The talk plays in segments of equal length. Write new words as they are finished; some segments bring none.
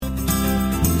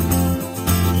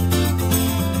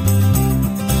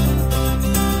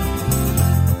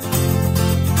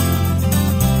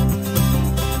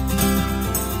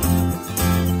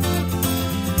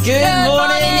Good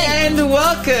morning and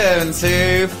welcome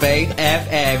to Faith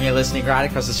FM. You're listening right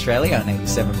across Australia on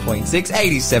 87.6,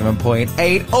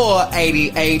 87.8 or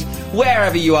 88,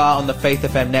 wherever you are on the Faith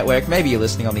FM network. Maybe you're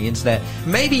listening on the internet.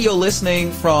 Maybe you're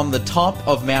listening from the top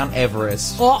of Mount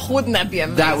Everest. Oh, wouldn't that be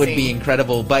amazing? That would be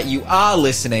incredible. But you are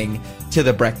listening to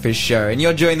The Breakfast Show. And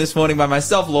you're joined this morning by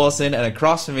myself, Lawson, and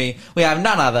across from me, we have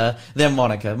none other than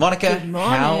Monica. Monica,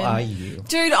 how are you?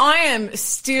 Dude, I am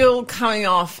still coming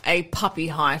off a puppy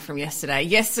high from yesterday.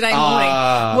 Yesterday morning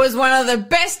was one of the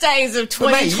best days of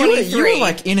 2023. Mate, you were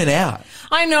like in and out.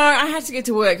 I know, I had to get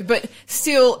to work, but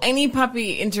still, any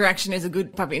puppy interaction is a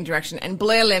good puppy interaction. And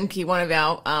Blair Lemke, one of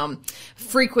our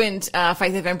frequent Faith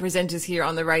FM presenters here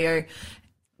on the radio,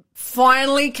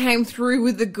 finally came through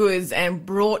with the goods and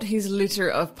brought his litter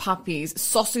of puppies,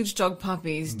 sausage dog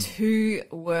puppies, to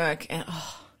work. And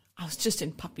I was just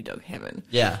in puppy dog heaven.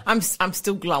 Yeah. I'm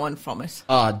still glowing from it.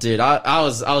 Oh, dude, I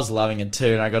was loving it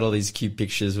too, and I got all these cute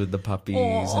pictures with the puppies.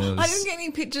 Oh, I didn't get any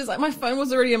pictures. Like, my phone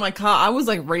was already in my car. I was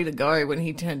like ready to go when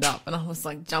he turned up, and I was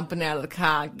like jumping out of the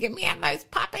car. Get me out those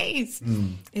puppies.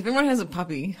 If anyone has a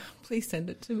puppy, please send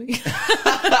it to me.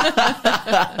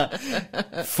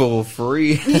 For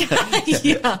free.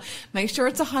 Yeah. Make sure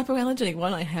it's a hypoallergenic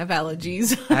one. I have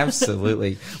allergies.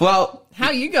 Absolutely. Well, how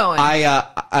are you going?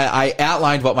 I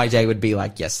outlined what my day would be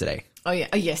like yesterday. Oh, yeah.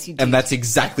 Oh, yes, you did. And that's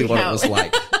exactly what it was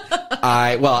like.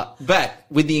 But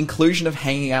with the inclusion of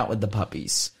hanging out with the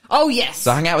puppies. Oh, yes.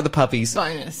 So I hung out with the puppies.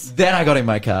 Bonus. Then I got in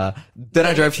my car. Then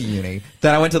I drove to uni.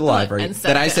 Then I went to the library.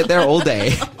 Then I sat there all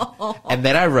day. And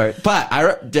then I wrote. But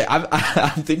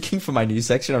I'm thinking for my news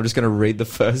section, I'm just going to read the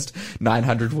first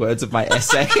 900 words of my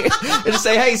essay and just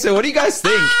say, hey, so what do you guys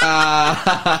think?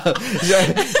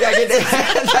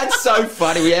 That's so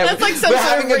funny. That's like some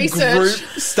sort of research. A group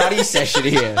study session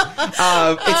here.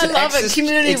 I love it.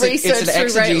 Community research. It's an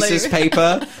exegesis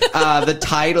paper. The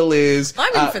title is...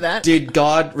 I'm in for that. Did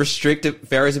God restrict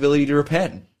Pharaoh's ability to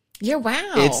repent? Yeah, wow.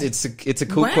 It's a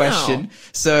cool question.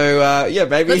 So,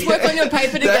 maybe... Let's work on your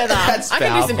paper together. I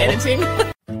can do some editing.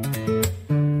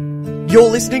 You're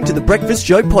listening to The Breakfast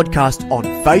Show podcast on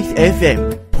Faith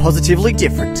FM. Positively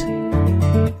different.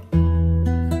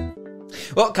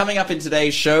 Well, coming up in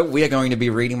today's show, we are going to be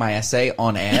reading my essay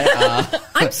on air.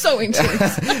 I'm so into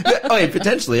it. Oh, yeah,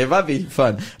 potentially. It might be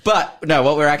fun. But no,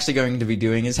 what we're actually going to be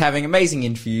doing is having amazing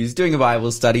interviews, doing a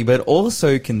Bible study, but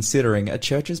also considering a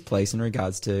church's place in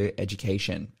regards to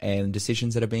education and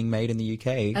decisions that are being made in the UK.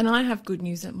 And I have good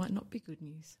news that might not be good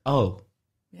news. Oh.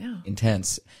 Yeah.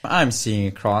 Intense. I'm seeing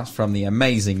across from the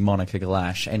amazing Monica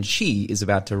Galash, and she is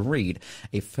about to read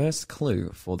a first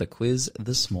clue for the quiz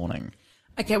this morning.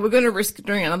 Okay, we're going to risk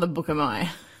doing another book of my.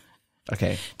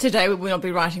 Okay. Today we will not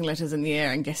be writing letters in the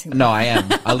air and guessing them. No, I am.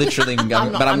 I literally am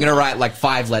going, I'm going to write like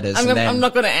 5 letters. I'm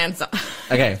not going to answer.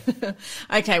 Okay.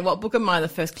 Okay, what book of mine? The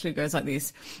first clue goes like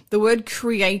this. The word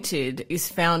created is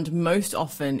found most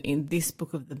often in this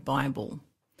book of the Bible.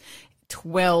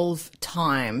 12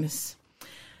 times.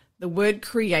 The word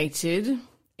created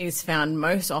is found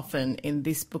most often in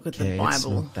this book of the Bible. It's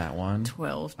not that one.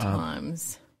 12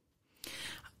 times.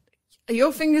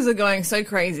 Your fingers are going so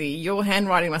crazy. Your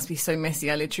handwriting must be so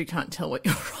messy. I literally can't tell what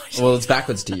you're writing. Well, it's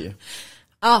backwards to you.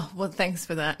 Oh, well, thanks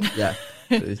for that. Yeah.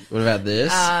 What about this?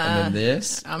 And then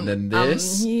this? And then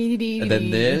this? And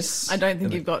then this? I don't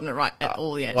think you've gotten it right at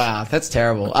all yet. Wow, that's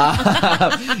terrible.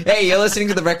 Hey, you're listening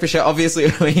to The Breakfast Show.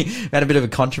 Obviously, we had a bit of a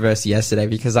controversy yesterday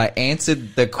because I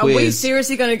answered the quiz. Are we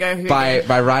seriously going to go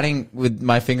by writing with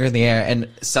my finger in the air, and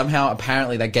somehow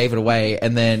apparently that gave it away,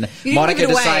 and then Monica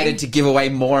decided to give away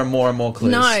more and more and more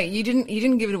clues. No, you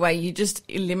didn't give it away. You just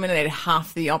eliminated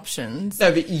half the options.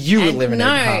 No, but you eliminated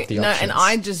half the options. No, and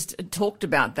I just talked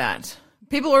about that.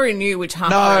 People already knew which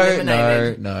half I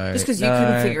eliminated. No. Just because you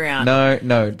couldn't figure out.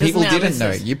 No. People didn't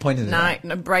know. You pointed it out.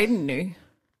 No, Braden knew.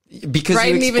 Because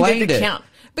Braden you explained even did the count.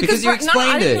 Because you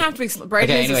explained I didn't have to explain.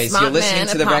 Braden is a smart man.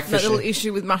 To the apart from that show. little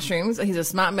issue with mushrooms, he's a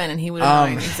smart man and he would have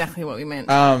known exactly what we meant.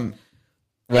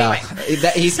 Well,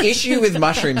 his issue with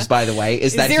mushrooms, by the way,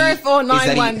 is that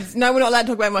 0491. No, we're not allowed to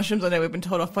talk about mushrooms. I know we've been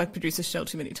told off by producer Shell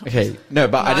too many times. Okay, no,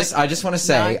 but I just want to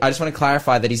say, I just want to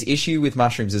clarify that his issue with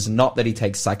mushrooms is not that he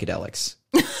takes psychedelics.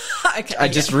 Okay, I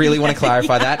just really want to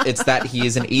clarify that. It's that he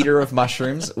is an eater of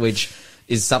mushrooms, which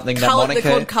is something that Monica...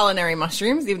 They're called culinary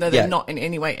mushrooms, even though they're not in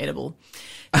any way edible.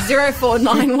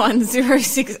 0491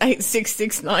 068 is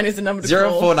the number to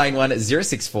call. 0491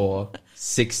 064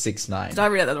 669. Did I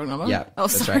read out that wrong number? Yeah,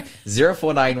 that's right.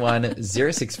 0491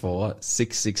 064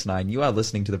 669. You are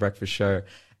listening to The Breakfast Show.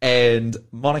 And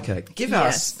Monica, give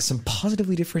us some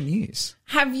positively different news.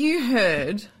 Have you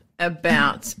heard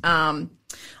about. I'm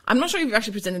not sure if you've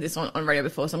actually presented this on radio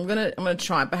before, so I'm gonna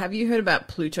try. But have you heard about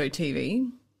Pluto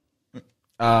TV?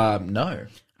 No.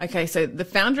 Okay, so the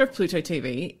founder of Pluto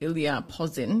TV, Ilya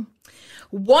Pozin,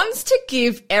 wants to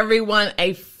give everyone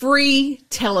a free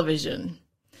television.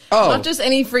 Oh. Not just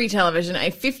any free television, a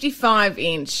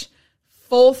 55-inch,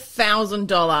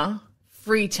 $4,000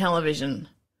 free television.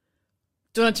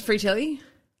 Do you want a free telly?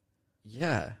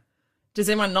 Yeah. Does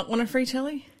anyone not want a free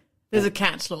telly? There's a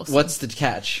catch, Lawson. What's the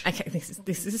catch? Okay,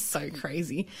 this is so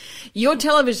crazy. Your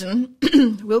television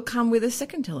will come with a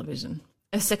second television.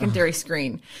 A secondary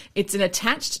screen. It's an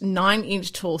attached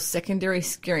 9-inch tall secondary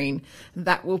screen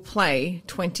that will play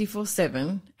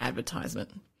 24/7 advertisement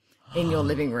in your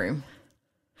living room.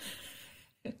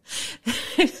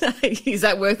 Is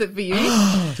that worth it for you?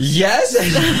 Yes.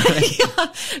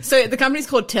 Yeah. So the company's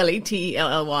called Telly, Telly,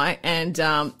 and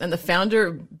the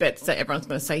founder bets that everyone's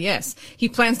going to say yes. He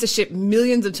plans to ship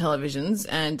millions of televisions,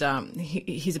 and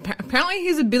he's apparently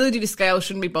his ability to scale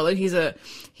shouldn't be bothered. He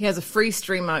has a free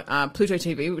streamer, Pluto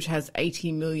TV, which has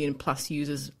 80 million plus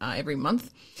users every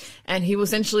month, and he will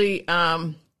essentially,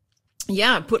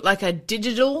 put like a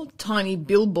digital tiny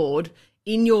billboard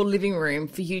in your living room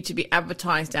for you to be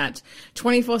advertised at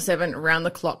 24/7 around the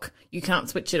clock. You can't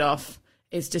switch it off.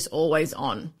 It's just always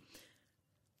on.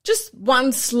 Just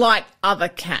one slight other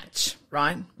catch,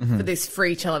 right, for this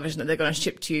free television that they're going to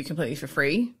ship to you completely for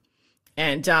free.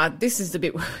 And this is the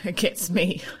bit where it gets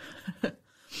me.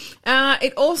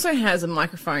 It also has a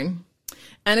microphone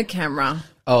and a camera.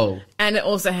 Oh. And it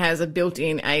also has a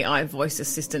built-in AI voice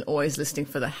assistant always listening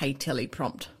for the "Hey Telly"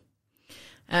 prompt.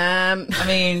 I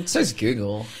mean, so's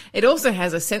Google. It also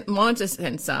has a monitor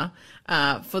sensor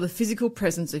for the physical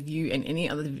presence of you and any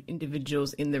other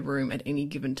individuals in the room at any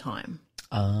given time.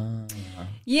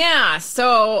 Yeah,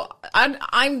 so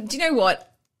I'm. Do you know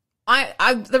what?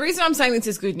 The reason I'm saying this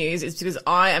is good news is because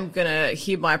I am going to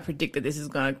hereby predict that this is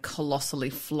going to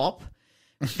colossally flop.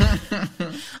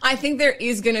 I think there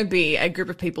is going to be a group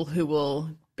of people who will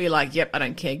be like, "Yep, I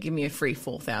don't care. Give me a free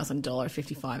 $4,000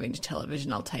 55-inch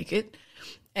television. I'll take it."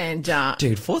 And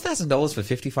dude, $4,000 for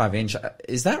 55-inch,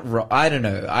 is that right? I don't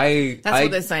know. That's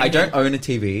what they're saying. I don't own a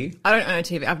TV. I don't own a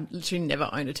TV. I've literally never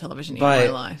owned a television in my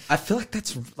life. I feel like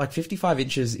that's like 55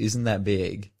 inches isn't that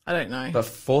big. I don't know. But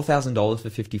 $4,000 for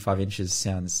 55 inches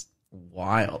sounds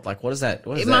wild. Like, what is that?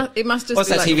 What is it must just What's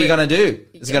be that like TV going to do?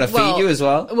 Is it going to feed you as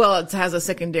well? Well, it has a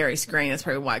secondary screen. That's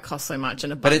probably why it costs so much.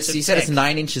 And but you said it's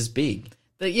 9 inches big.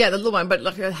 The little one. But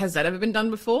like, has that ever been done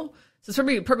before? So it's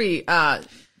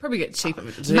probably get cheaper.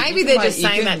 Maybe they're just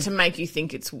saying that to make you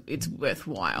think it's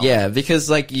worthwhile. Yeah, because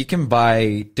like you can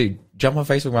buy, dude, jump on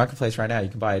Facebook Marketplace right now. You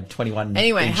can buy a 21.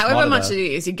 Anyway, inch however monitor much it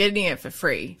is, you're getting it for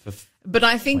free. But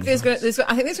I think there's going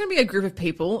to be a group of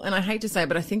people, and I hate to say it,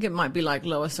 but I think it might be like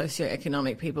lower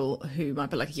socioeconomic people who might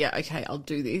be like, yeah, okay, I'll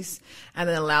do this, and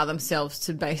then allow themselves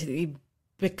to basically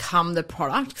become the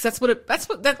product, because that's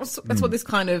what this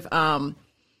kind of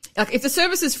like, if the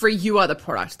service is free, you are the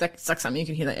product. That's like something you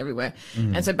can hear that everywhere.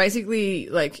 And so basically,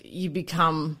 like, you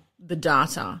become the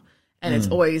data, and it's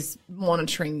always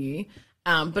monitoring you.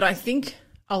 But I think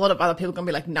a lot of other people are going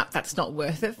to be like, nah, that's not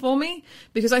worth it for me.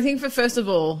 Because I think first of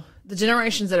all, the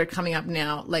generations that are coming up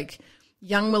now, like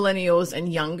young millennials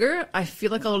and younger, I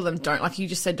feel like a lot of them don't, like you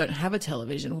just said, don't have a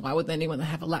television. Why would anyone that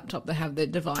have a laptop, they have their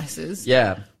devices?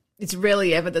 Yeah. It's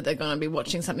rarely ever that they're going to be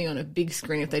watching something on a big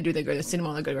screen. If they do, they go to the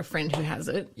cinema, they go to a friend who has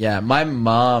it. Yeah, my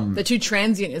mum... They're too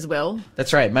transient as well.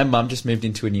 That's right. My mum just moved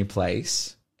into a new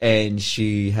place, and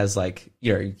she has like,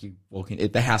 you know, you walk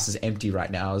in, the house is empty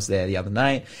right now. I was there the other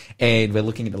night, and we're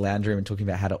looking at the lounge room and talking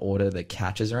about how to order the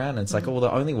couches around. And it's like, oh, well,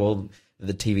 the only wall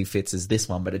the TV fits is this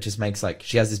one, but it just makes like,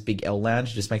 she has this big L lounge,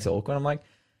 it just makes it awkward. I'm like,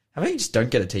 how about you just don't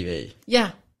get a TV?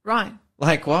 Yeah, right.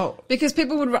 Like, well... Because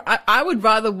people would... I would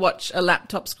rather watch a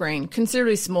laptop screen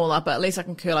considerably smaller, but at least I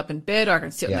can curl up in bed, or I can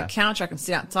sit on the couch, or I can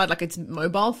sit outside. Like, it's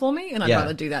mobile for me, and I'd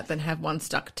rather do that than have one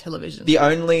stuck television. The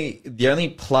only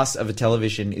plus of a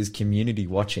television is community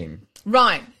watching.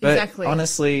 Right, but exactly.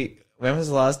 Honestly... When was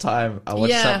the last time I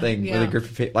watched something with a group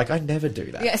of people? Like, I never do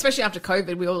that. Yeah, especially after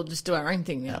COVID, we all just do our own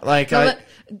thing now. Like,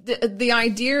 the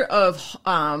idea of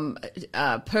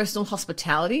personal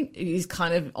hospitality is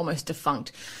kind of almost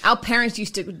defunct. Our parents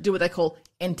used to do what they call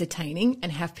entertaining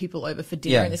and have people over for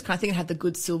dinner and this kind of thing, and have the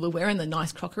good silverware and the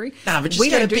nice crockery. Nah, but just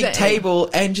get a big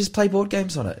table and just play board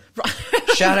games on it. Right.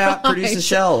 Shout out Producer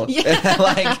Shell. Yeah.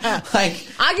 like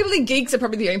arguably geeks are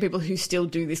probably the only people who still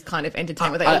do this kind of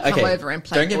entertainment where they all come over and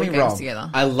play board games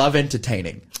together. I love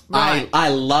entertaining. Right. I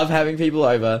love having people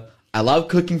over. I love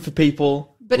cooking for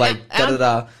people. But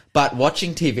But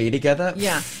watching TV together,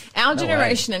 Yeah. Our no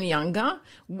generation and younger,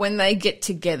 when they get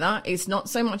together, it's not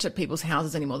so much at people's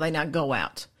houses anymore. They now go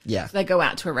out. Yeah. So they go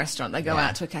out to a restaurant. They go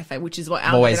out to a cafe, which is what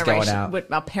always our going generation, out.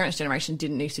 what our parents' generation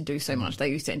didn't used to do so much. They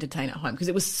used to entertain at home because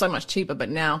it was so much cheaper. But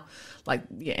now,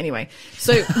 anyway.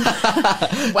 So,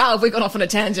 wow, have we gone off on a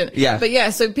tangent? Yeah. But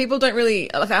yeah, so people don't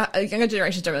really, our younger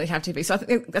generations don't really have TV. So I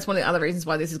think that's one of the other reasons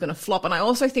why this is going to flop. And I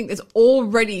also think there's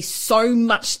already so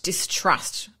much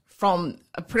distrust from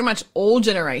pretty much all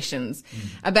generations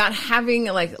about having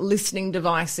listening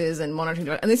devices and monitoring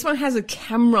devices. And this one has a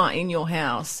camera in your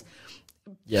house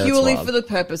purely for the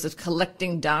purpose of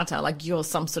collecting data, like you're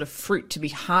some sort of fruit to be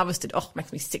harvested. Oh, it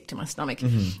makes me sick to my stomach.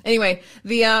 Anyway,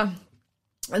 the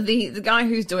guy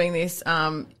who's doing this,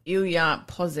 Ilya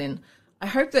Pozin, I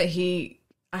hope that he,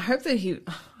 I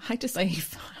hate to say I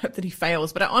hope that he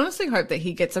fails, but I honestly hope that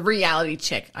he gets a reality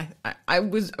check. I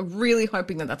was really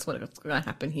hoping that that's what's going to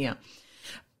happen here.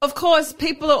 Of course,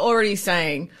 people are already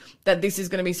saying that this is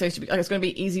going to be it's going to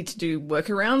be easy to do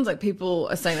workarounds. Like people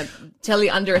are saying that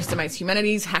Telly underestimates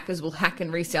humanities, hackers will hack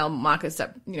and resell markets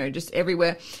that, just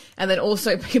everywhere. And then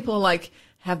also people are like,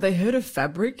 have they heard of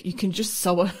fabric? You can just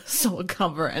sew a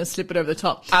cover and slip it over the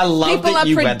top. I love that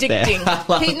you went there.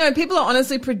 People are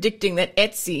honestly predicting that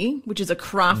Etsy, which is a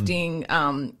crafting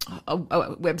a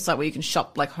website where you can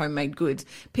shop like homemade goods,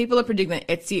 people are predicting that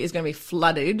Etsy is going to be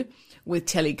flooded with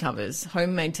telly covers,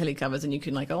 homemade telly covers, and you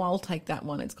can I'll take that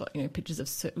one. It's got pictures of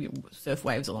surf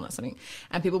waves all on it, something,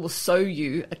 and people will sew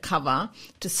you a cover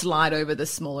to slide over the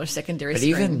smaller secondary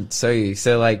screen. But even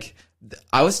so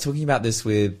I was talking about this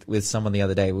with someone the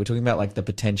other day. We were talking about the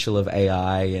potential of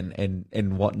AI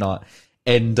and whatnot.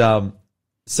 And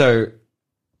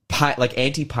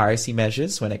anti-piracy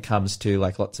measures when it comes to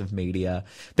lots of media,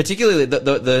 particularly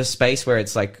the space where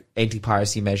it's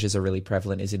anti-piracy measures are really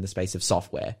prevalent is in the space of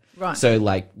software. Right. So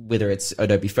whether it's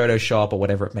Adobe Photoshop or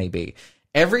whatever it may be.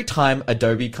 Every time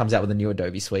Adobe comes out with a new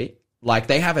Adobe suite,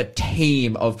 they have a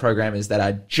team of programmers that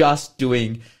are just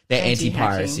doing their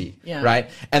anti-piracy, right?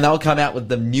 And they'll come out with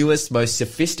the newest, most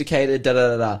sophisticated,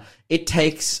 It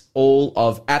takes all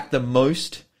of, at the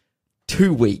most,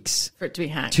 2 weeks for it to be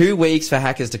hacked. 2 weeks for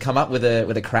hackers to come up with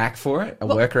a crack for it,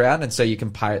 workaround, and so you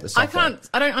can pirate the software.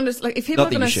 I don't understand. If people are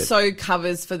going to sew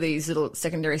covers for these little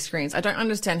secondary screens, I don't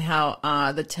understand how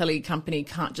the telly company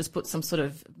can't just put some sort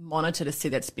of monitor to see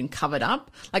that's been covered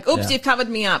up. You've covered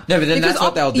me up. No, but then that's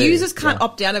what they'll do. Users can't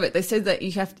opt out of it. They said that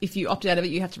if you opt out of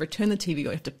it, you have to return the TV or you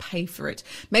have to pay for it.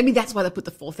 Maybe that's why they put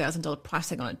the $4,000 price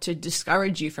tag on it, to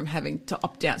discourage you from having to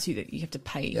opt out, so that you have to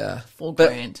pay $4,000.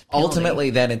 But ultimately,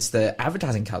 then it's the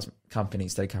advertising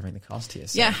companies that are covering the cost here.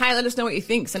 So. Yeah, hey, let us know what you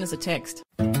think. Send us a text.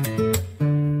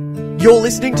 You're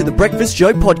listening to the Breakfast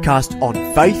Show podcast on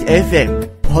Faith FM.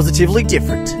 Positively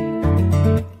different.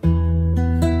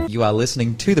 You are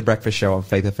listening to The Breakfast Show on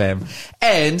Faith FM,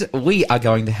 and we are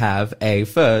going to have a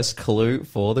first clue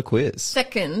for the quiz.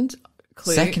 Second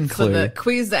clue for the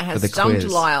quiz that has stumped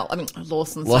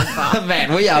Lawson so far.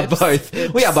 Man, we are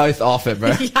both off it,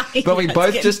 bro. But we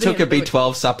both just took a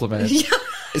B12 supplement. Yeah.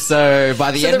 So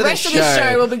by the end of the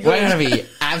show will be good. We're going to be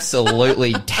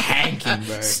absolutely tanking,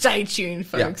 bro. Stay tuned,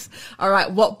 folks. Yeah. All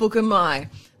right, what book am I?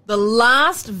 The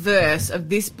last verse of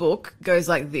this book goes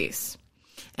like this.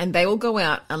 And they will go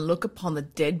out and look upon the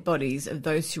dead bodies of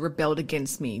those who rebelled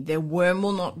against me. Their worm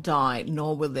will not die,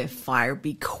 nor will their fire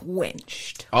be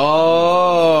quenched.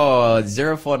 Oh,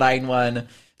 0491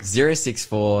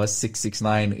 064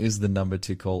 669 is the number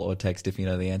to call or text if you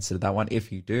know the answer to that one.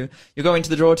 If you do, you'll go into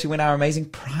the draw to win our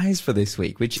amazing prize for this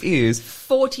week, which is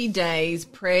 40 days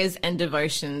prayers and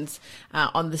devotions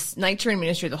on the nature and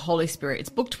ministry of the Holy Spirit. It's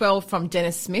book 12 from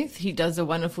Dennis Smith. He does a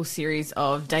wonderful series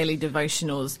of daily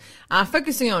devotionals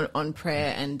focusing on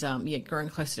prayer and growing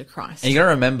closer to Christ. And you got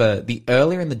to remember, the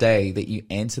earlier in the day that you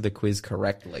answer the quiz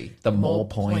correctly, the more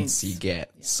points you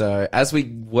get. Yeah. So as we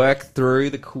work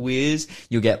through the quiz,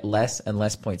 you'll get less and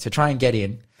less points. So try and get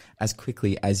in as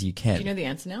quickly as you can. Do you know the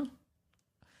answer now?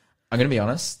 I'm going to be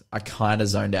honest. I kind of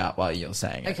zoned out while you're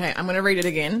saying it. Okay, I'm going to read it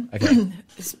again. Okay.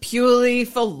 It's purely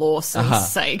for Lawson's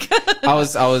sake. I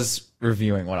was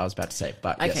reviewing what I was about to say,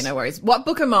 but okay, yes. No worries. What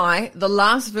book am I? The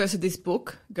last verse of this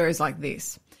book goes like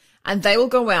this. And they will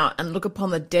go out and look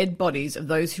upon the dead bodies of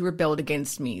those who rebelled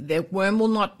against me. Their worm will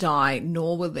not die,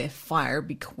 nor will their fire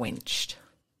be quenched.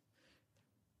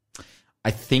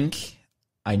 I think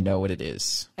I know what it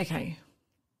is. Okay.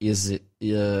 Is it?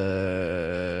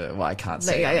 Well, I can't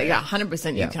say. Yeah,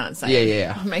 100%. You can't say.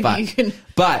 Yeah. Maybe you can.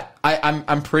 But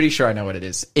I'm pretty sure I know what it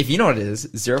is. If you know what it is,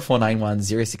 0491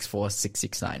 064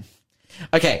 669.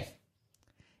 Okay.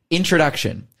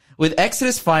 Introduction. With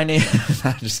Exodus finding,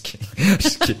 I'm just kidding.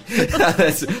 It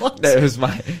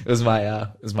was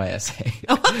my essay.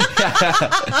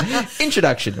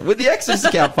 Introduction. With the Exodus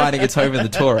account finding its home in the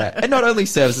Torah, it not only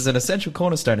serves as an essential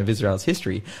cornerstone of Israel's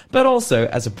history, but also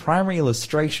as a primary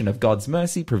illustration of God's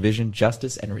mercy, provision,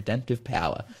 justice, and redemptive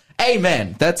power.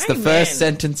 Amen. That's the first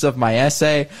sentence of my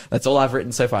essay. That's all I've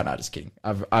written so far. No, just kidding.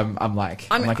 I'm like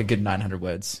a good 900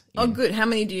 words. Oh, good. How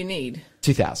many do you need?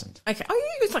 2,000. Okay. Oh,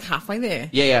 you was like halfway there.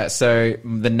 Yeah. So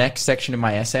the next section of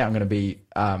my essay, I'm going to be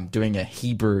doing a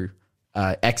Hebrew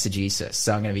exegesis.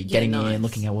 So I'm going to be getting in,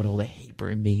 looking at what all the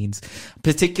Hebrew means,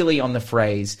 particularly on the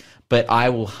phrase, "But I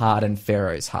will harden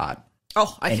Pharaoh's heart."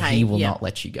 Oh, okay. And he will not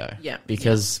let you go. Yeah.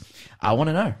 Because I want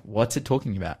to know, what's it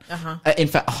talking about? In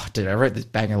fact, I wrote this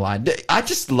banger line. I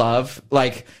just love,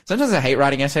 like, sometimes I hate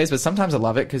writing essays, but sometimes I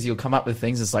love it because you'll come up with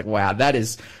things that's like, wow, that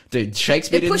is, dude,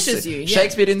 Shakespeare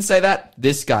didn't say that.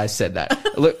 This guy said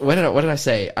that. Look, what did I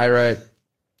say? I wrote,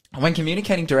 when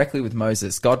communicating directly with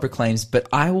Moses, God proclaims, "But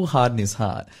I will harden his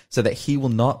heart so that he will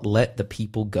not let the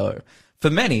people go." For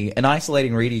many, an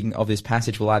isolating reading of this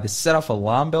passage will either set off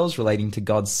alarm bells relating to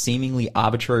God's seemingly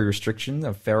arbitrary restriction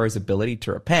of Pharaoh's ability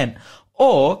to repent,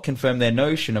 or confirm their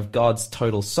notion of God's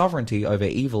total sovereignty over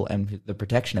evil and the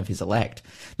protection of his elect.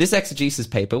 This exegesis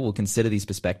paper will consider these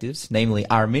perspectives, namely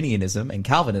Arminianism and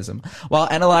Calvinism, while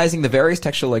analyzing the various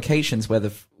textual locations where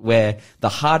the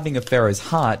hardening of Pharaoh's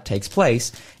heart takes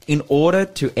place, in order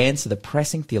to answer the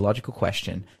pressing theological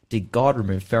question: did God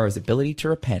remove Pharaoh's ability to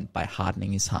repent by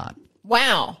hardening his heart?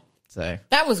 Wow. So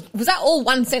that was that all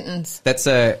one sentence? That's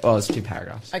it's 2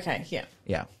 paragraphs. Okay, yeah.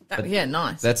 Yeah.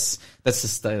 Nice. That's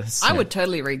just I would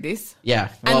totally read this. Yeah.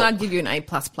 Well, and I'd give you an A++.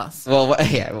 Well,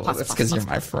 that's because you're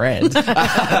my friend.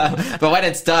 But when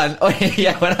it's done,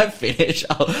 when I finish,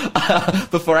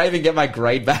 before I even get my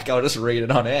grade back, I'll just read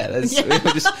it on air.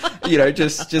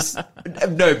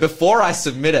 Before I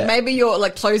submit it. Maybe your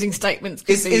like closing statements.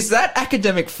 Is that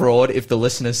academic fraud if the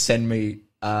listeners send me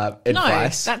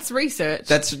advice? No, that's research.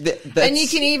 That's and you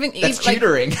can even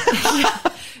tutoring.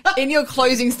 In your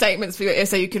closing statements for your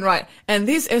essay, you can write, "And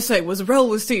this essay was well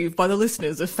received by the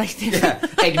listeners of Faith FM." Yeah,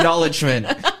 acknowledgement,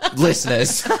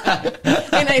 listeners.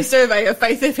 In a survey of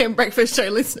Faith FM Breakfast Show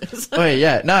listeners. Oh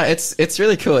yeah, no, it's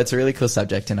really cool. It's a really cool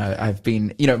subject, and I've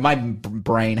been, my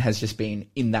brain has just been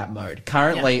in that mode.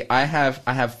 Currently, I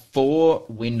have 4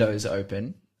 windows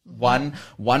open. One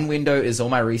window is all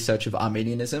my research of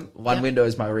Arminianism. One window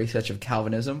is my research of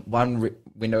Calvinism. One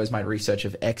window is my research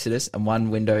of Exodus, and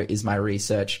one window is my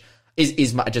research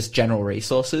is my just general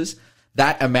resources.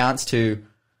 That amounts to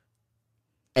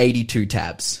 82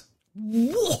 tabs.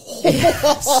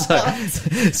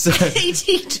 So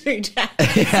 82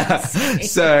 tabs. Yeah.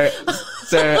 So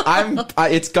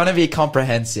it's going to be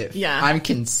comprehensive. Yeah. I'm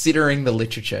considering the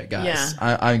literature, guys.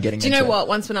 Yeah. I'm getting Do you know what?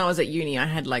 Once when I was at uni, I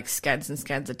had like scads and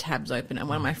scads of tabs open, and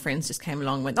one of my friends just came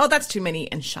along and went, "Oh, that's too many,"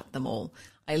 and shut them all.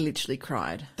 I literally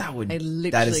cried. That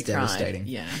is devastating.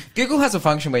 Yeah. Google has a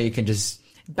function where you can just...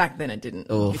 Back then it didn't.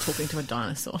 You're talking to a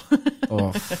dinosaur.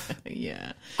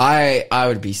 Yeah. I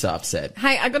would be so upset.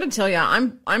 Hey, I got to tell you,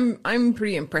 I'm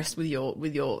pretty impressed with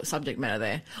your subject matter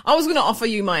there. I was going to offer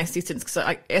you my assistance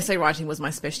because essay writing was my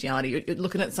speciality. You're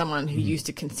looking at someone who used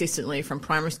to consistently from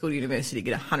primary school to university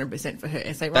get 100% for her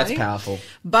essay writing. That's powerful.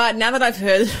 But now that I've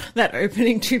heard that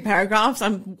opening 2 paragraphs,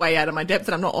 I'm way out of my depth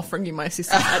and I'm not offering you my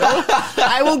assistance at all.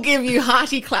 I will give you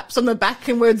hearty claps on the back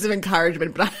and words of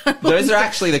encouragement. But those are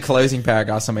actually the closing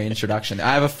paragraphs on my introduction.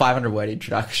 I have a 500-word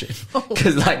introduction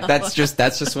because that's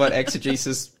just what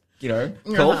exegesis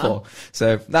call for.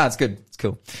 So no, it's good. It's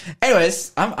cool.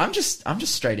 Anyways, I'm just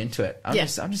straight into it. I'm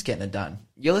just getting it done.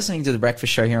 You're listening to The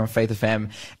Breakfast Show here on Faith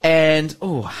FM, and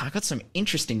I got some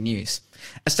interesting news.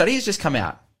 A study has just come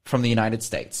out from the United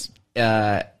States,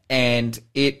 and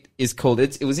it is called.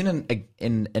 It was in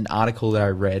an article that I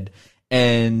read,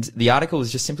 and the article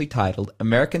was just simply titled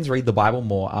 "Americans Read the Bible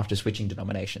More After Switching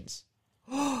Denominations."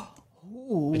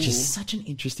 Which is such an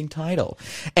interesting title.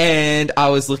 And I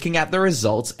was looking at the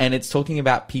results, and it's talking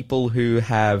about people who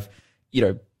have,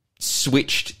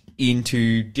 switched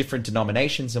into different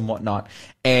denominations and whatnot.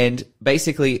 And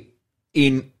basically,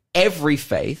 in every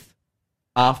faith,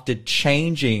 after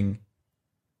changing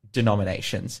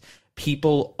denominations,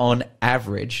 people on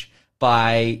average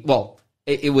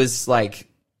it was like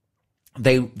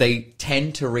they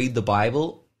tend to read the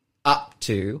Bible up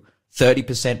to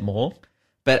 30% more,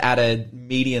 but at a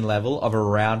median level of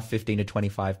around 15 to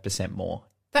 25% more.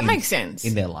 That makes sense.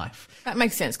 In their life. That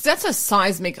makes sense. Because that's a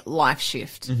seismic life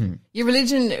shift. Mm-hmm. Your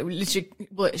religion, literally,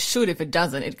 well, it should if it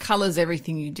doesn't. It colours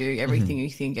everything you do, everything you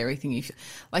think, everything you feel.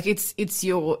 Like it's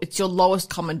your lowest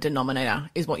common denominator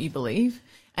is what you believe.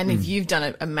 And if you've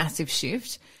done a massive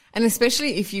shift, and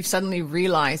especially if you've suddenly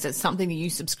realized that something that you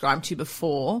subscribed to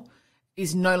before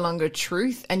is no longer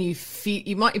truth, and you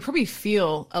probably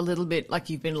feel a little bit like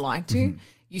you've been lied to,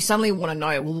 you suddenly want to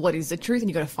know, well, what is the truth? And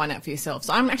you've got to find out for yourself.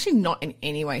 So I'm actually not in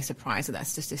any way surprised at that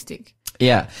statistic.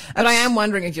 Yeah. But I am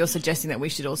wondering if you're suggesting that we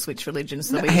should all switch religions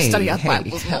so that we can study our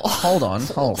Bibles more. Hold on,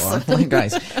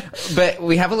 guys. But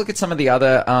we have a look at some of the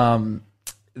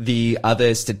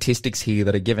other statistics here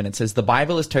that are given. It says the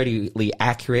Bible is totally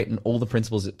accurate in all the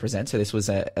principles it presents. So this was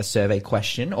a survey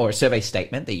question or a survey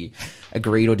statement that you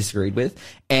agreed or disagreed with.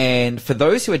 And for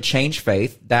those who had changed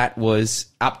faith, that was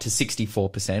up to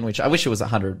 64%, which I wish it was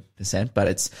 100%, but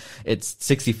it's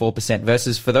 64%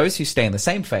 versus for those who stay in the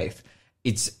same faith,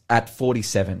 it's at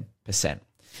 47%.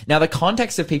 Now, the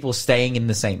context of people staying in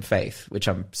the same faith, which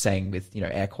I'm saying with,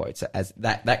 air quotes, as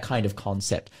that kind of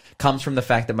concept comes from the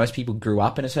fact that most people grew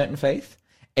up in a certain faith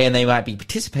and they might be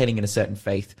participating in a certain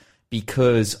faith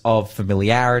because of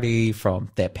familiarity from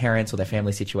their parents or their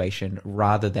family situation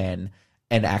rather than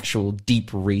an actual deep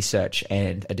research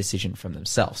and a decision from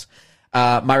themselves.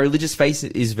 My religious faith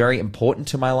is very important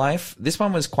to my life. This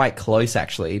one was quite close,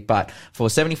 actually, but for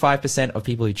 75% of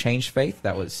people who changed faith,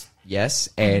 that was yes,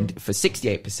 and for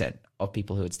 68% of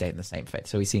people who had stayed in the same faith.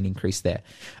 So we see an increase there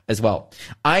as well.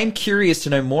 I'm curious to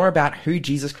know more about who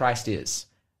Jesus Christ is.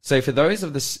 So for those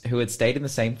of us who had stayed in the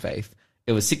same faith,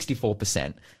 it was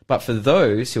 64%, but for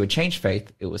those who had changed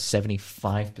faith, it was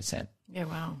 75%. Yeah,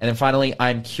 wow. And then finally,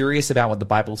 I'm curious about what the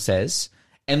Bible says,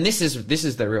 and this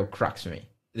is the real crux for me.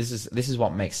 This is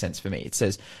what makes sense for me. It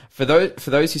says for those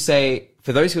who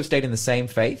have stayed in the same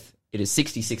faith, it is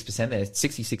 66%. There's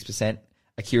 66%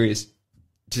 are curious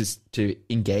to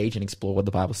engage and explore what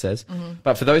the Bible says.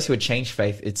 But for those who had changed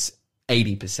faith, it's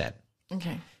 80%.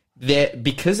 Okay.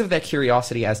 Because of their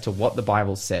curiosity as to what the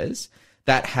Bible says,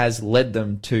 that has led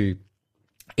them to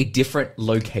a different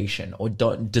location or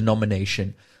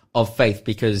denomination of faith,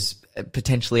 because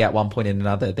potentially at one point or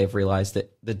another they've realized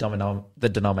that the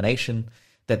denomination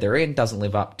that they're in doesn't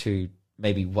live up to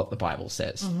maybe what the Bible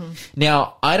says.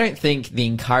 Now, I don't think the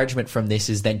encouragement from this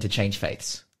is then to change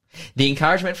faiths. The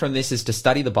encouragement from this is to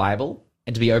study the Bible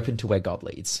and to be open to where God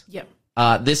leads. Yep.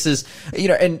 This is,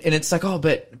 and it's like,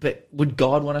 but would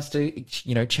God want us to,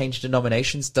 change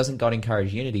denominations? Doesn't God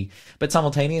encourage unity? But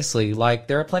simultaneously,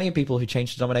 there are plenty of people who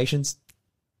change denominations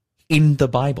in the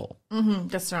Bible.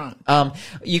 That's right.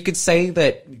 You could say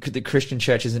that the Christian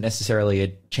church isn't necessarily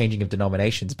a changing of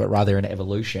denominations, but rather an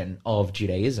evolution of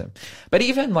Judaism. But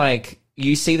even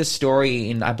you see the story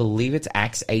in, I believe it's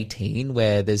Acts 18,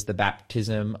 where there's the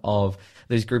baptism of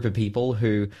this group of people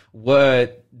who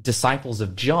were disciples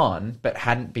of John, but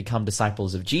hadn't become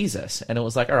disciples of Jesus. And it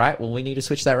was like, all right, well, we need to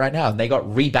switch that right now. And they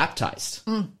got rebaptized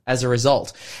as a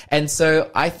result. And so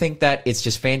I think that it's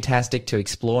just fantastic to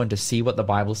explore and to see what the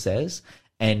Bible says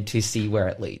and to see where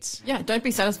it leads. Yeah, don't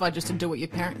be satisfied just to do what your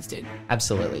parents did.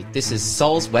 Absolutely. This is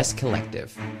Souls West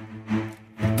Collective.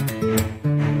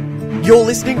 You're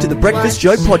listening to the Breakfast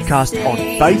Show podcast on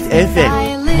Faith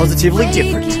FM. Positively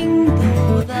different.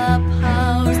 Though the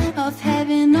powers of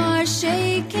heaven are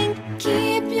shaking,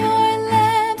 keep your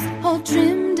lamps all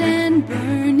trimmed and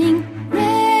burning,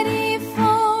 ready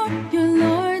for your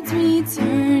Lord's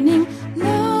returning.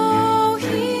 Lo,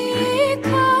 he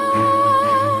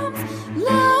comes.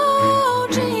 Lo,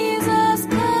 Jesus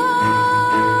comes.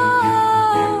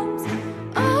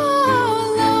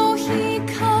 Oh, lo, he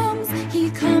comes. He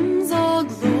comes all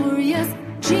glorious.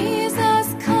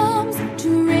 Jesus comes to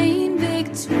reign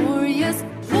victorious.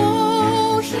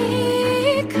 Lo,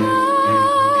 he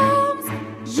comes.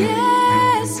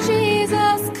 Yes,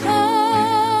 Jesus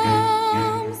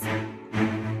comes.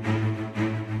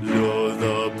 Lo,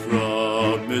 the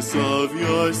promise of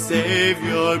your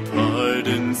Savior,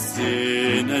 pardon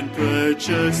sin and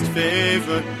purchased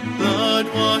favor,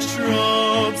 blood-washed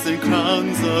robes and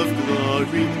crowns of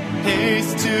glory,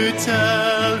 haste to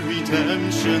tell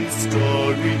redemption's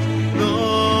story.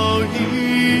 Lo,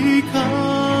 he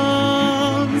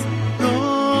comes.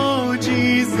 Lo,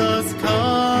 Jesus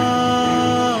comes.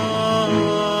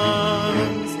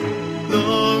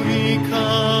 Lo, he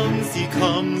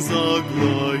comes all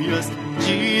glorious.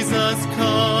 Jesus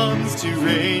comes to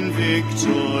reign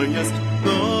victorious.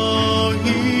 Lo,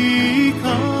 he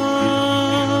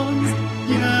comes.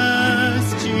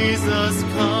 Yes, Jesus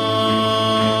comes.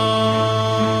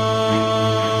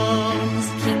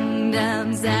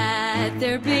 Kingdoms at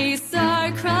their base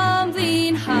are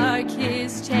crumbling. Hark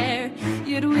his chair,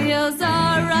 yet wheels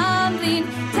are rumbling.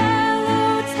 Tell,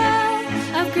 oh,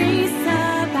 tell of grace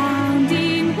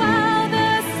abounding, while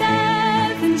the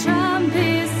seventh trump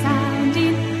is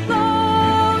sounding.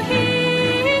 Lo,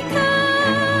 he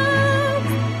comes.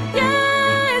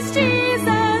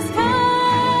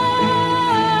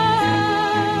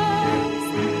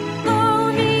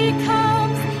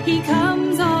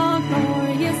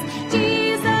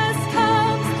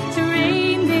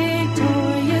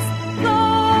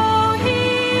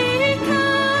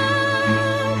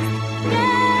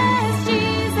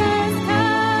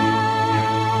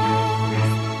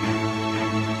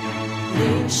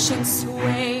 marching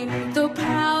swain, though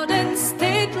proud and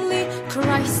stately,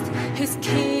 Christ his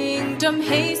kingdom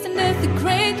hasteneth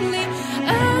greatly.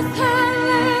 Earth her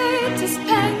latest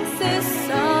pensive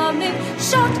summit,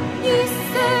 shout ye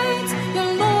saints,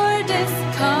 your Lord is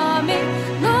coming.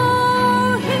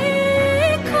 Lo,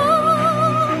 he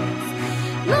comes,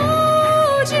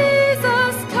 lo,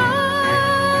 Jesus comes.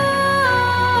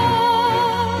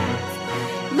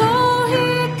 Lo,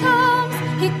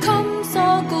 he comes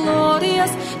all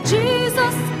glorious.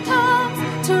 Jesus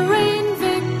comes to reign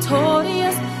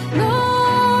victorious.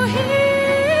 Lo,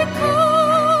 he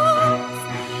comes.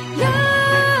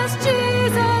 Yes,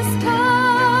 Jesus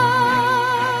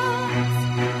comes.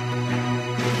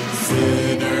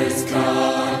 Sinners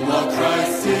come while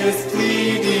Christ is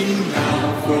pleading.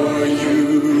 Now for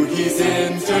you he's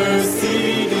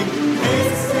interceding.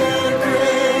 Hasten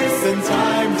grace and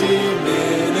time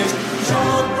diminished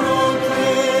shall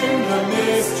proclaim the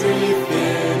mystery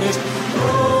finished.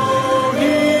 Oh,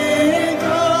 he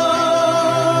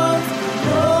comes.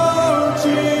 Oh,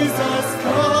 Jesus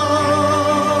comes.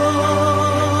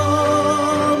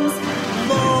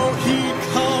 Lo, he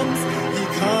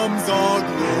comes all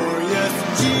glorious.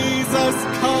 Jesus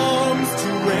comes to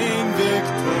reign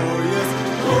victorious.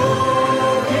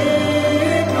 Oh, he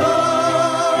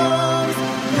comes.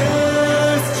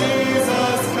 Yes,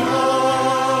 Jesus comes.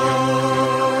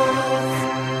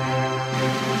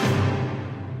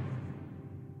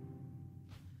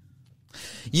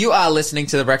 You are listening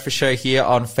to The Breakfast Show here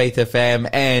on Faith FM,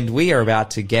 and we are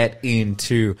about to get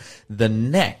into the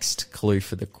next clue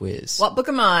for the quiz. What book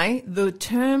am I? The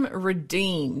term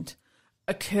redeemed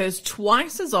occurs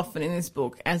twice as often in this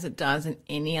book as it does in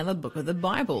any other book of the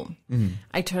Bible.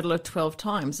 A total of 12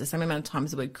 times, the same amount of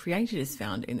times the word created is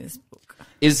found in this book.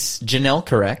 Is Janelle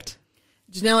correct?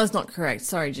 Janelle is not correct.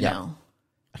 Sorry, Janelle.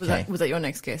 Okay. Was that your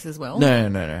next guess as well?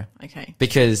 No. Okay.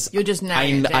 Because You're just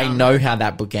narrowing it I down. know how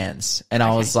that book ends. And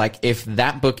I was like, if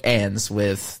that book ends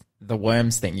with the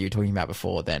worms thing you were talking about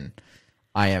before, then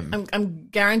I am... I'm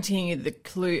guaranteeing you the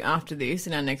clue after this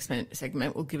in our next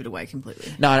segment will give it away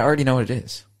completely. No, I already know what it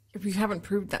is. If you haven't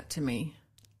proved that to me,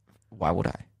 Why would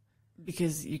I?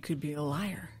 because you could be a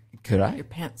liar. Could I? Your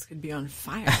pants could be on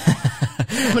fire.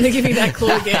 I'm going to give you that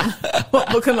clue again. What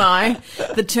book am I?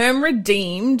 The term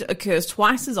redeemed occurs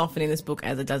twice as often in this book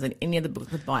as it does in any other book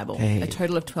of the Bible. Okay. A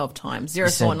total of 12 times. said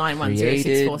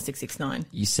 0491064669.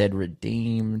 You said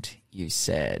redeemed. You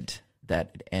said that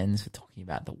it ends with talking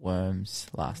about the worms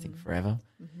lasting forever.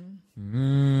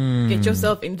 Get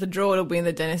yourself into the draw. It'll be in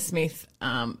the Dennis Smith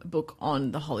book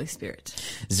on the Holy Spirit.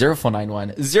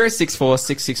 0491 064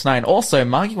 669. Also,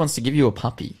 Margie wants to give you a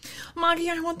puppy. Margie,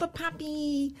 I want the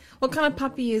puppy. What kind of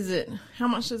puppy is it? How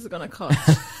much is it going to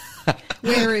cost?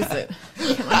 Where is it?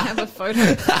 Can I have a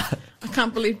photo? I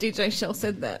can't believe DJ Shell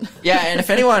said that. Yeah, and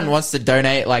if anyone wants to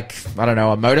donate, like, I don't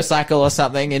know, a motorcycle or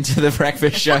something into the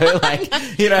breakfast show, like,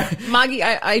 you know. Margie,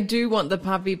 I do want the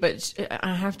puppy, but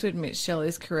I have to admit, Shell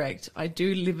is correct. I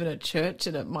do live in a church,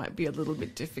 and it might be a little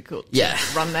bit difficult to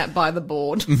run that by the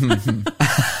board.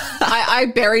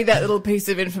 I bury that little piece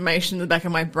of information in the back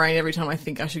of my brain every time I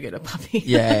think I should get a puppy.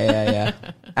 Yeah.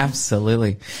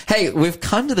 Absolutely. Hey, we've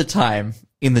come to the time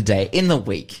in the day, in the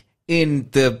week, in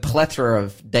the plethora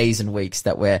of days and weeks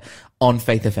that we're on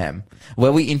Faith FM,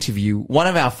 where we interview one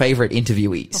of our favorite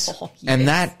interviewees. Oh, yes. And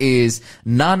that is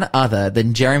none other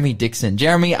than Jeremy Dixon.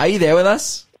 Jeremy, are you there with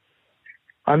us?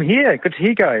 I'm here. Good to hear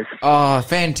you guys. Oh,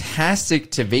 fantastic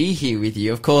to be here with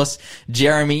you. Of course,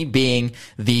 Jeremy being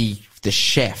the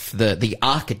chef, the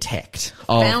architect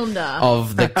of, Founder.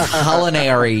 of the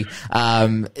culinary,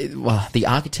 the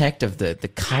architect of the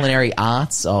culinary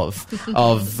arts of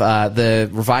the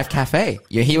Revive Cafe.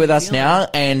 You're here with us now,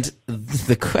 and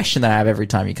the question that I have every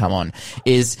time you come on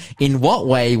is, in what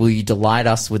way will you delight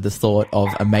us with the thought of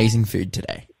amazing food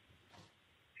today?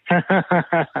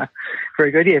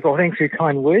 Very good. Yeah, well, thanks for your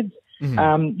kind words.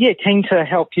 Keen to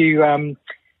help you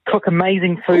cook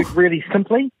amazing food really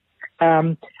simply.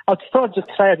 I'd just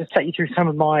take you through some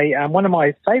of my one of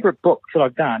my favourite books that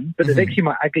I've done, but it's actually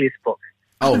my ugliest book.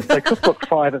 Oh, so Cookbook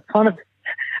 5. It's kind of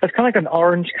like an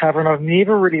orange cover, and I've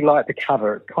never really liked the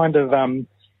cover. It's kind of I don't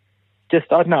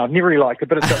know, I've never really liked it,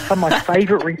 but it's got some of my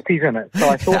favourite recipes in it. So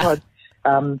I thought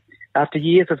I'd after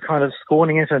years of kind of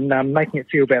scorning it and making it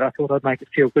feel bad, I thought I'd make it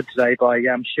feel good today by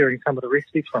sharing some of the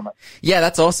recipes from it. Yeah,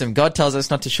 that's awesome. God tells us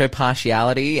not to show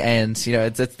partiality, and you know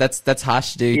that's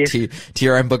harsh to do to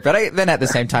your own book. But then at the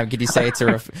same time, could you say you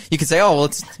could say, oh well,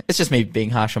 it's just me being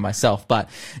harsh on myself. But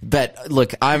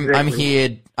look, I'm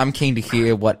here. I'm keen to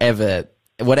hear whatever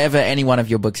any one of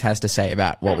your books has to say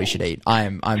about what we should eat.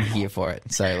 I'm here for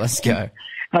it. So let's go.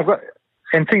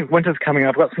 and since winter's coming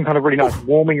up, I've got some kind of really nice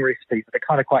warming recipes that are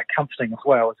kind of quite comforting as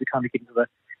well as we kind of get into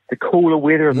the cooler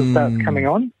weather as it starts coming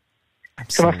on.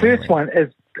 Absolutely. So my first one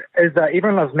is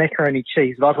everyone loves macaroni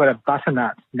cheese, but I've got a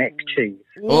butternut mac cheese.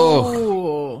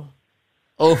 Ooh.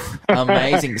 Oh,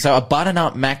 amazing. So a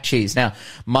butternut mac cheese. Now,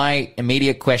 my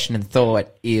immediate question and thought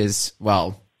is,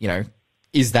 well,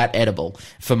 is that edible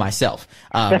for myself?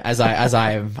 As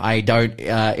I don't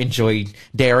enjoy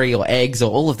dairy or eggs or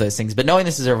all of those things. But knowing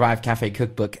this is a Revive Cafe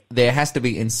cookbook, there has to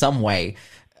be in some way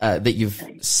that you've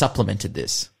supplemented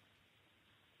this.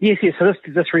 Yes. So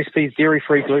this recipe is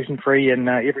dairy-free, gluten-free, and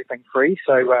everything free.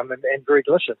 So and very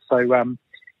delicious. So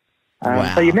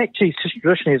Wow. So your mac cheese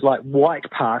traditionally is like white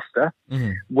pasta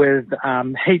with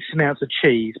heaps amounts of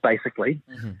cheese, basically,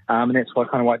 and that's why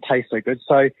it tastes so good.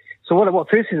 So what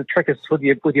firstly the trick is with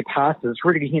your pasta. It's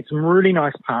really you get some really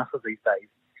nice pastas these days,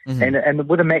 and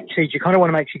with a mac cheese you kind of want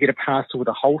to make sure you get a pasta with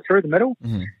a hole through the middle,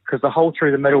 because the hole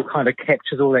through the middle kind of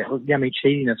captures all that yummy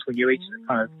cheesiness when you eat it. It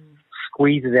kind of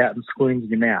squeezes out and squeezes in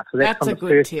your mouth. So that's kind of the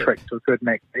first trick to a good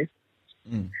mac cheese.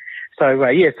 So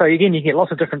so again, you get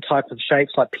lots of different types of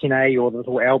shapes like penne or the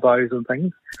little elbows and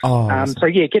things. Awesome. So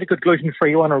get a good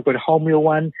gluten-free one or a good wholemeal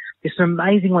one. There's some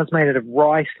amazing ones made out of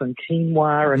rice and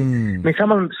quinoa, and I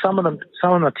mean some of them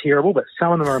are terrible, but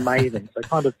some of them are amazing. So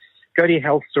kind of go to your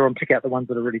health store and pick out the ones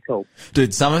that are really cool.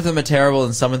 Dude, some of them are terrible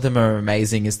and some of them are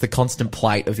amazing. It's the constant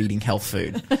plight of eating health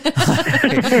food. It's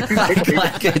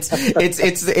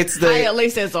the Hey, at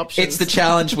least there's options. It's the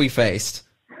challenge we faced.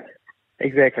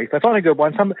 Exactly. So I find a good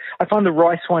one. I find the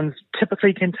rice ones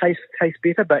typically can taste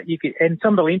better, but and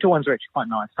some of the lentil ones are actually quite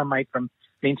nice. Some made from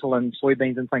lentil and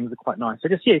soybeans and things are quite nice. So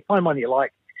just find one that you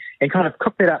like and kind of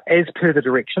cook that up as per the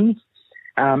directions,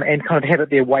 and kind of have it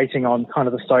there waiting on kind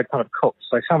of the stove kind of cooked.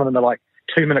 So some of them are like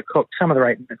 2-minute cooked, some of them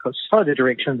are 8-minute cooked. Just follow the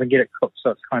directions and get it cooked so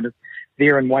it's kind of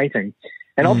there and waiting.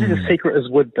 And obviously the secret is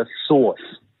with the sauce.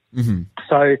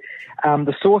 So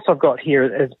the sauce I've got here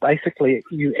is basically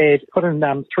you put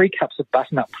in 3 cups of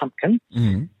butternut pumpkin.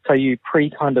 So you cook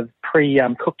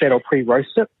that or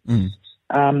pre-roast it.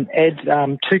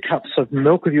 Add 2 cups of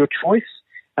milk of your choice,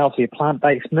 obviously a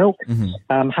plant-based milk,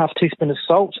 half teaspoon of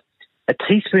salt, a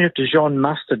teaspoon of Dijon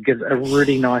mustard gives a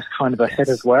really nice kind of a hit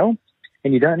as well.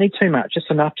 And you don't need too much, just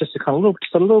enough, just a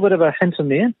little bit of a hint in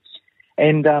there.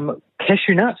 And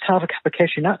cashew nuts, half a cup of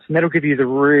cashew nuts, and that'll give you the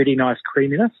really nice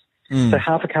creaminess. So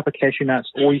half a cup of cashew nuts,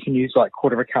 or you can use like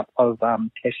 1/4 cup of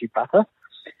cashew butter,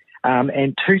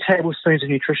 and 2 tablespoons of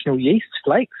nutritional yeast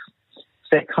flakes. So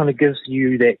that kind of gives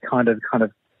you that kind of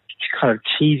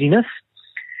cheesiness.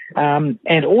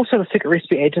 And also the secret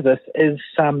recipe add to this is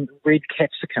some red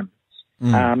capsicum.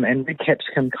 And red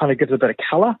capsicum kind of gives a bit of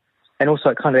colour, and also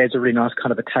it kind of adds a really nice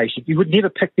kind of a taste. You would never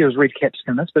pick there as red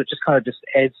capsicum, but it just kind of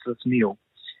adds to this meal.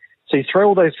 So you throw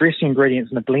all those dressing ingredients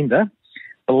in a blender,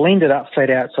 blend it up flat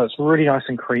out so it's really nice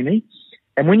and creamy.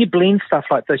 And when you blend stuff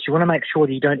like this, you want to make sure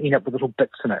that you don't end up with little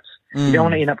bits in it. You don't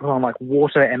want to end up with like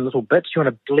water and little bits. You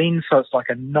want to blend so it's like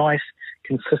a nice,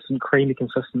 consistent, creamy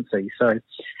consistency. So, and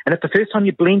if the first time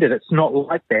you blend it, it's not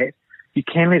like that, you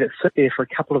can let it sit there for a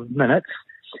couple of minutes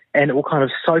and it will kind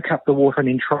of soak up the water and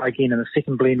then try again, and the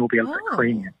second blend will be a little bit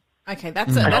creamier. Okay,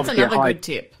 that's another good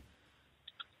tip.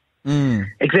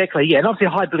 Exactly, yeah. And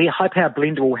obviously a high-powered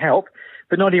blender will help,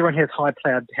 but not everyone has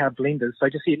high-powered blenders. So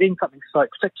just letting something soak,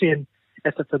 particularly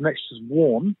if the mixture's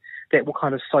warm, that will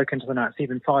kind of soak into the nuts.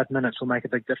 Even 5 minutes will make a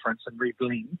big difference and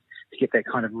re-blend to get that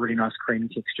kind of really nice creamy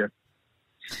texture.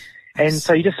 And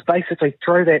so you just basically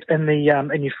throw that in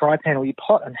in your fry pan or your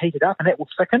pot and heat it up, and that will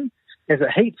thicken as it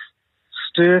heats.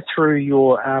 Stir through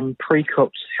your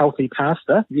pre-cooked healthy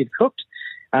pasta you've cooked.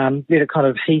 Let it kind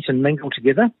of heat and mingle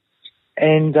together.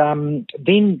 And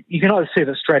then you can either serve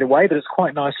it straight away, but it's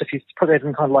quite nice if you put that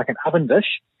in kind of like an oven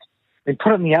dish, then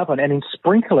put it in the oven and then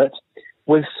sprinkle it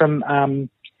with some,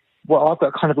 I've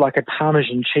got kind of like a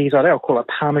Parmesan cheese. I'll call it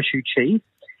Parmesan cheese.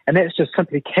 And that's just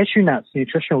simply cashew nuts,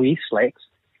 nutritional yeast flakes.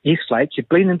 You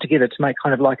blend them together to make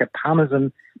kind of like a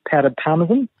powdered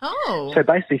Parmesan. Oh. So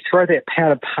basically throw that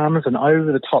powdered Parmesan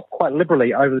over the top, quite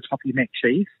liberally over the top of your mac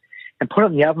cheese, and put it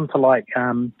in the oven for like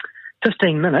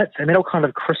 15 minutes, and that'll kind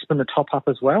of crispen the top up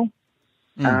as well.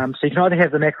 So you can either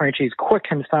have the macaroni cheese quick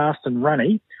and fast and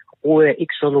runny, or that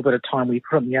extra little bit of time where you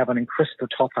put it in the oven and crisp the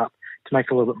top up to make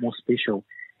it a little bit more special.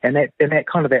 And that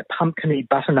kind of that pumpkin-y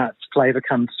butternut flavour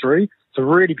comes through. It's a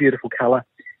really beautiful colour,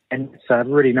 and it's a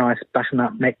really nice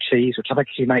butternut mac cheese, which I think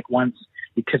if you make once,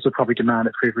 your kids will probably demand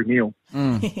it for every meal.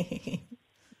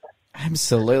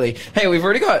 Absolutely. Hey, we've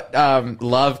already got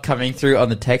love coming through on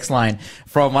the text line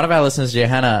from one of our listeners,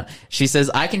 Johanna. She says,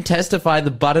 I can testify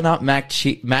the butternut mac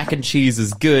and cheese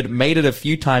is good. Made it a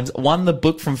few times. Won the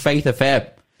book from Faith FM.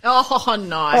 Oh,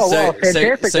 nice. Oh, wow,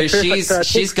 fantastic. So The perfect,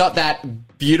 she's got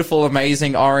that beautiful,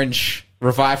 amazing orange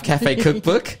Revive Cafe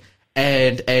cookbook,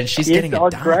 and she's getting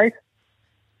it done. Great.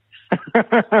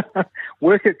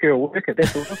 Work it, girl. Work it.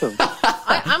 That's awesome.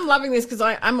 I'm loving this because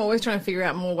I'm always trying to figure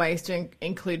out more ways to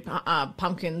include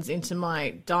pumpkins into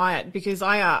my diet because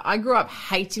I grew up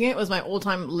hating it. It was my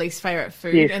all-time least favorite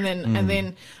food, Yes. and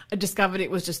then I discovered it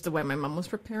was just the way my mum was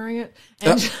preparing it,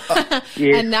 and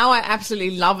and now I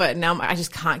absolutely love it. Now I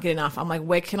just can't get enough. I'm like,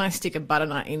 where can I stick a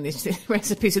butternut in this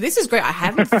recipe? So this is great. I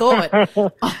haven't thought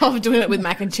of doing it with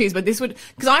mac and cheese, but this would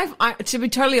because I to be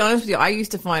totally honest with you, I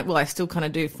used to find I still kind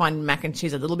of do find mac and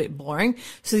cheese a little bit boring.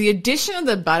 So the addition of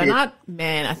the butternut,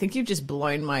 man, I think you've just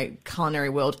blown my culinary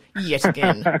world yet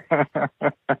again.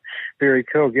 Very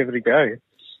cool. Give it a go.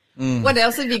 What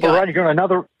else have you got? All right, you got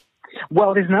another.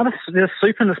 Well, there's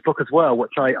soup in this book as well,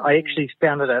 which I actually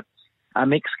found at a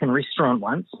Mexican restaurant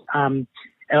once. And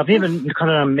I've never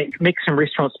kind of Mexican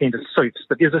restaurants been to soups,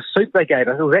 but there's a soup they gave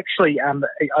us. It was actually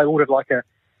I ordered I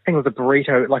think it was a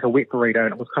burrito, like a wet burrito,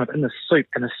 and it was kind of in the soup,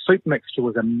 and the soup mixture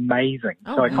was amazing.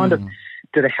 So I kind of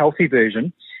did a healthy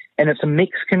version, and it's a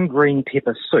Mexican green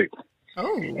pepper soup.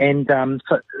 Oh. And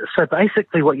so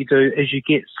basically what you do is you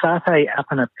get satay up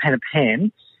in a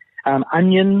pan,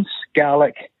 onions,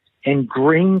 garlic, and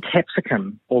green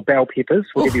capsicum or bell peppers,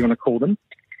 whatever you want to call them.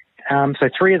 So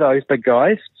 3 of those big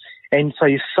guys. And so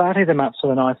you saute them up so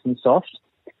they're nice and soft.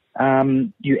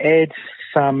 You add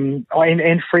some,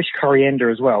 and fresh coriander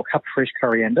as well, a cup of fresh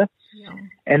coriander. Yeah.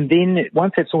 And then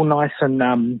once it's all nice and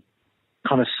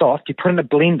kind of soft, you put in a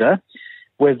blender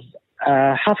with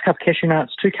half a cup of cashew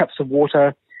nuts, 2 cups of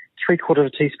water, 3/4 of a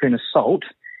teaspoon of salt,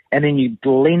 and then you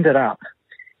blend it up.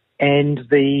 And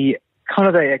the kind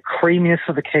of the creaminess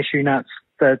of the cashew nuts,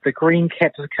 the green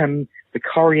capsicum, the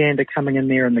coriander coming in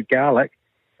there, and the garlic,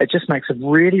 it just makes a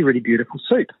really, really beautiful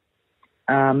soup.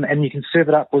 And you can serve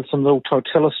it up with some little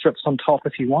tortilla strips on top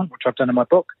if you want, which I've done in my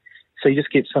book. So you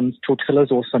just get some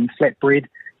tortillas or some flatbread,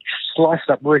 slice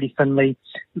it up really thinly,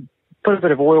 put a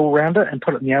bit of oil around it, and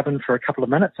put it in the oven for a couple of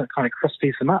minutes, and it kind of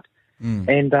crispies them up.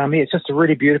 And it's just a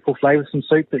really beautiful flavoursome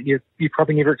soup that you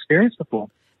probably never experienced before.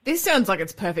 This sounds like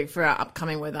it's perfect for our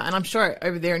upcoming weather, and I'm sure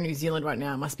over there in New Zealand right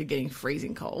now it must be getting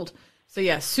freezing cold. So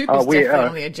yeah, soup is definitely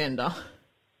on the agenda.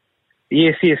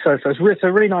 Yes. So it's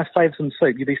a really nice flavoursome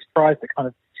soup. You'd be surprised at kind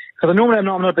of because normally I'm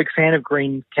not a big fan of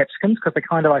green capsicums because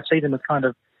I see them as kind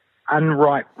of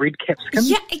unripe red capsicums.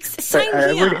 Yeah, same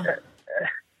here.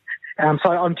 Really,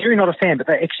 so I'm really not a fan, but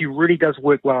that actually really does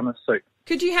work well in the soup.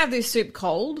 Could you have this soup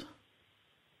cold?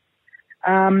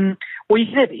 Well, you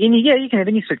can have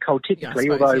any soup cold technically,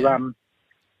 Yeah, I suppose,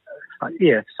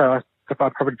 although so I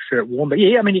probably prefer it warm. But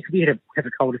yeah, I mean you could have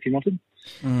it cold if you wanted.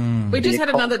 We just had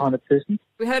another kind of person.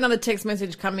 We had another text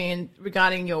message coming in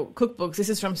regarding your cookbooks. This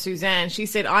is from Suzanne. She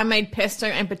said, I made pesto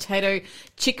and potato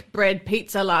chick bread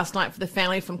pizza last night for the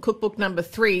family from cookbook number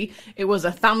 3. It was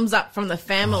a thumbs up from the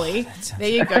family. There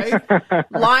you go.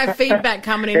 Live feedback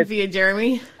coming in for you,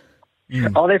 Jeremy.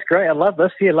 Oh, that's great. I love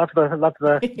this. Yeah, love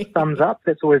the thumbs up.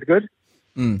 That's always good.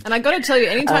 And I got to tell you,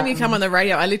 anytime you come on the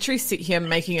radio, I literally sit here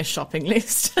making a shopping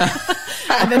list.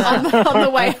 And then on the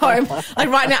way home, like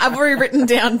right now, I've already written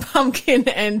down pumpkin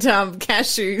and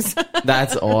cashews.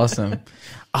 That's awesome.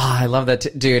 Oh, I love that,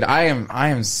 dude. I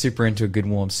am super into a good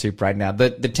warm soup right now. The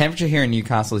temperature here in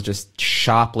Newcastle has just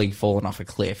sharply fallen off a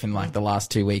cliff in like the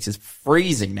last 2 weeks. It's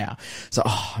freezing now. So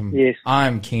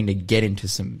I'm keen to get into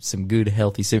some good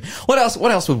healthy soup. What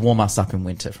else would warm us up in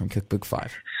winter from Cookbook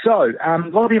 5? So a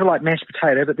lot of people like mashed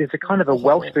potato, but there's a kind of a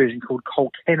Welsh version called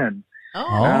colcannon.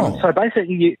 So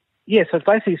basically, it's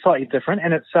basically slightly different,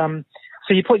 and it's so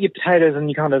you put your potatoes and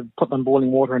you kind of put them in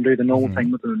boiling water and do the normal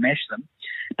thing with them and mash them.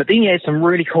 But then you add some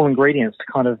really cool ingredients to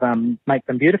kind of make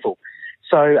them beautiful.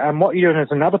 So what you're doing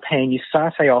is another pan, you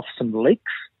saute off some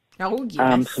leeks,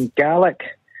 some garlic,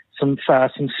 some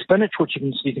spinach, which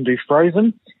you can do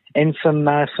frozen, and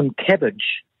some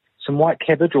cabbage, some white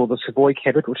cabbage or the Savoy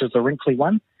cabbage, which is the wrinkly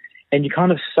one. And you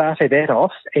kind of saute that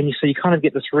off, and so you kind of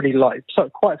get this really so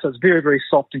it's very, very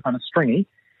soft and kind of stringy.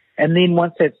 And then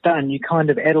once that's done, you kind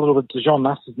of add a little bit of Dijon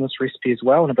mustard in this recipe as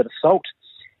well, and a bit of salt.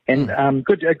 And a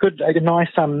nice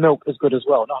milk is good as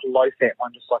well, not a low-fat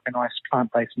one, just like a nice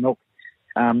plant-based milk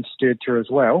stirred through as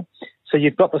well. So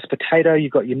you've got this potato,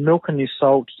 you've got your milk and your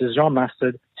salt, Dijon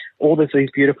mustard, all of these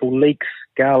beautiful leeks,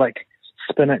 garlic,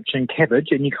 spinach, and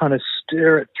cabbage, and you kind of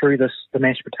stir it through the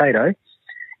mashed potato.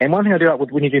 And one thing I do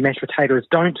when you do mashed potato is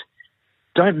don't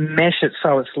mash it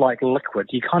so it's like liquid.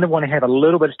 You kind of want to have a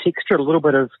little bit of texture, a little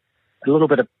bit of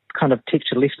kind of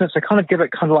texture left in it. So kind of give it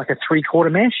kind of like a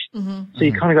 3/4 mash. So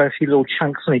you kind of go a few little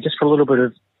chunks in it just for a little bit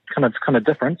of kind of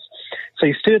difference. So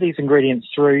you stir these ingredients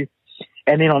through,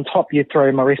 and then on top you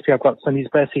throw my recipe. I've got some, you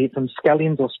basically get some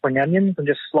scallions or spring onions and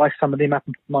just slice some of them up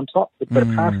and put them on top with a bit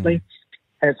of parsley.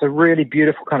 And it's a really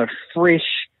beautiful kind of fresh,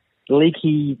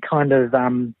 leaky kind of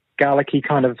garlicky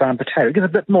kind of potato. It gives a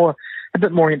bit more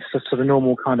emphasis to the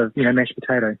normal kind of, mashed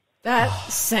potato. That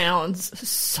sounds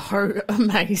so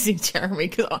amazing, Jeremy,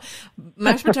 because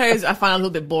mashed potatoes I find a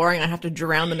little bit boring. I have to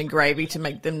drown them in gravy to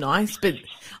make them nice, but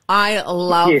I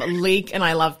love leek and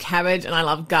I love cabbage and I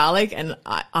love garlic, and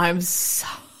I'm so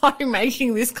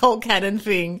making this cold cannon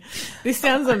thing. This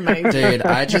sounds amazing. Dude,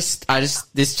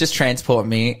 this just transport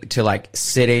me to like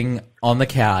sitting on the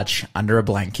couch under a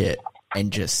blanket and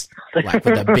just like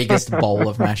with the biggest bowl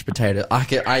of mashed potato.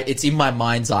 It's in my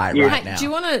mind's eye right now. Do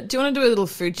you want to do a little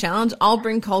food challenge? I'll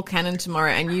bring cold cannon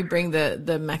tomorrow, and you bring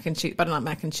the mac and cheese, butternut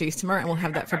mac and cheese tomorrow, and we'll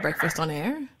have that for breakfast on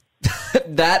air.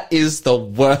 That is the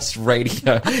worst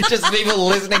radio. Just people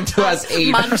listening to us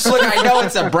eat. Look, I know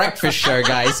it's a breakfast show,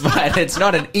 guys, but it's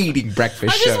not an eating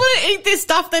breakfast show. I just want to eat this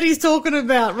stuff that he's talking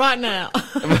about right now.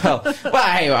 Well,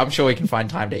 hey, I'm sure we can find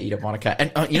time to eat it, Monica.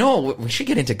 And you know what? We should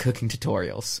get into cooking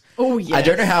tutorials. Oh, yeah. I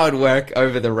don't know how it'd work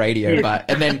over the radio,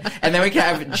 but and then we can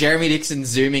have Jeremy Dixon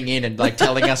zooming in and like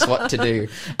telling us what to do.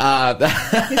 He's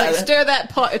like, stir that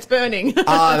pot, it's burning.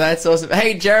 Oh, that's awesome.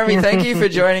 Hey, Jeremy, thank you for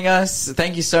joining us.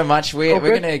 Thank you so much. We're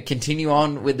going to continue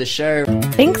on with the show.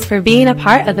 Thanks for being a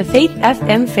part of the Faith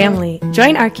FM family.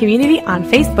 Join our community on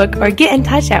Facebook or get in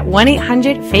touch at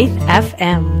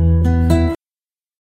 1-800-FAITH-FM.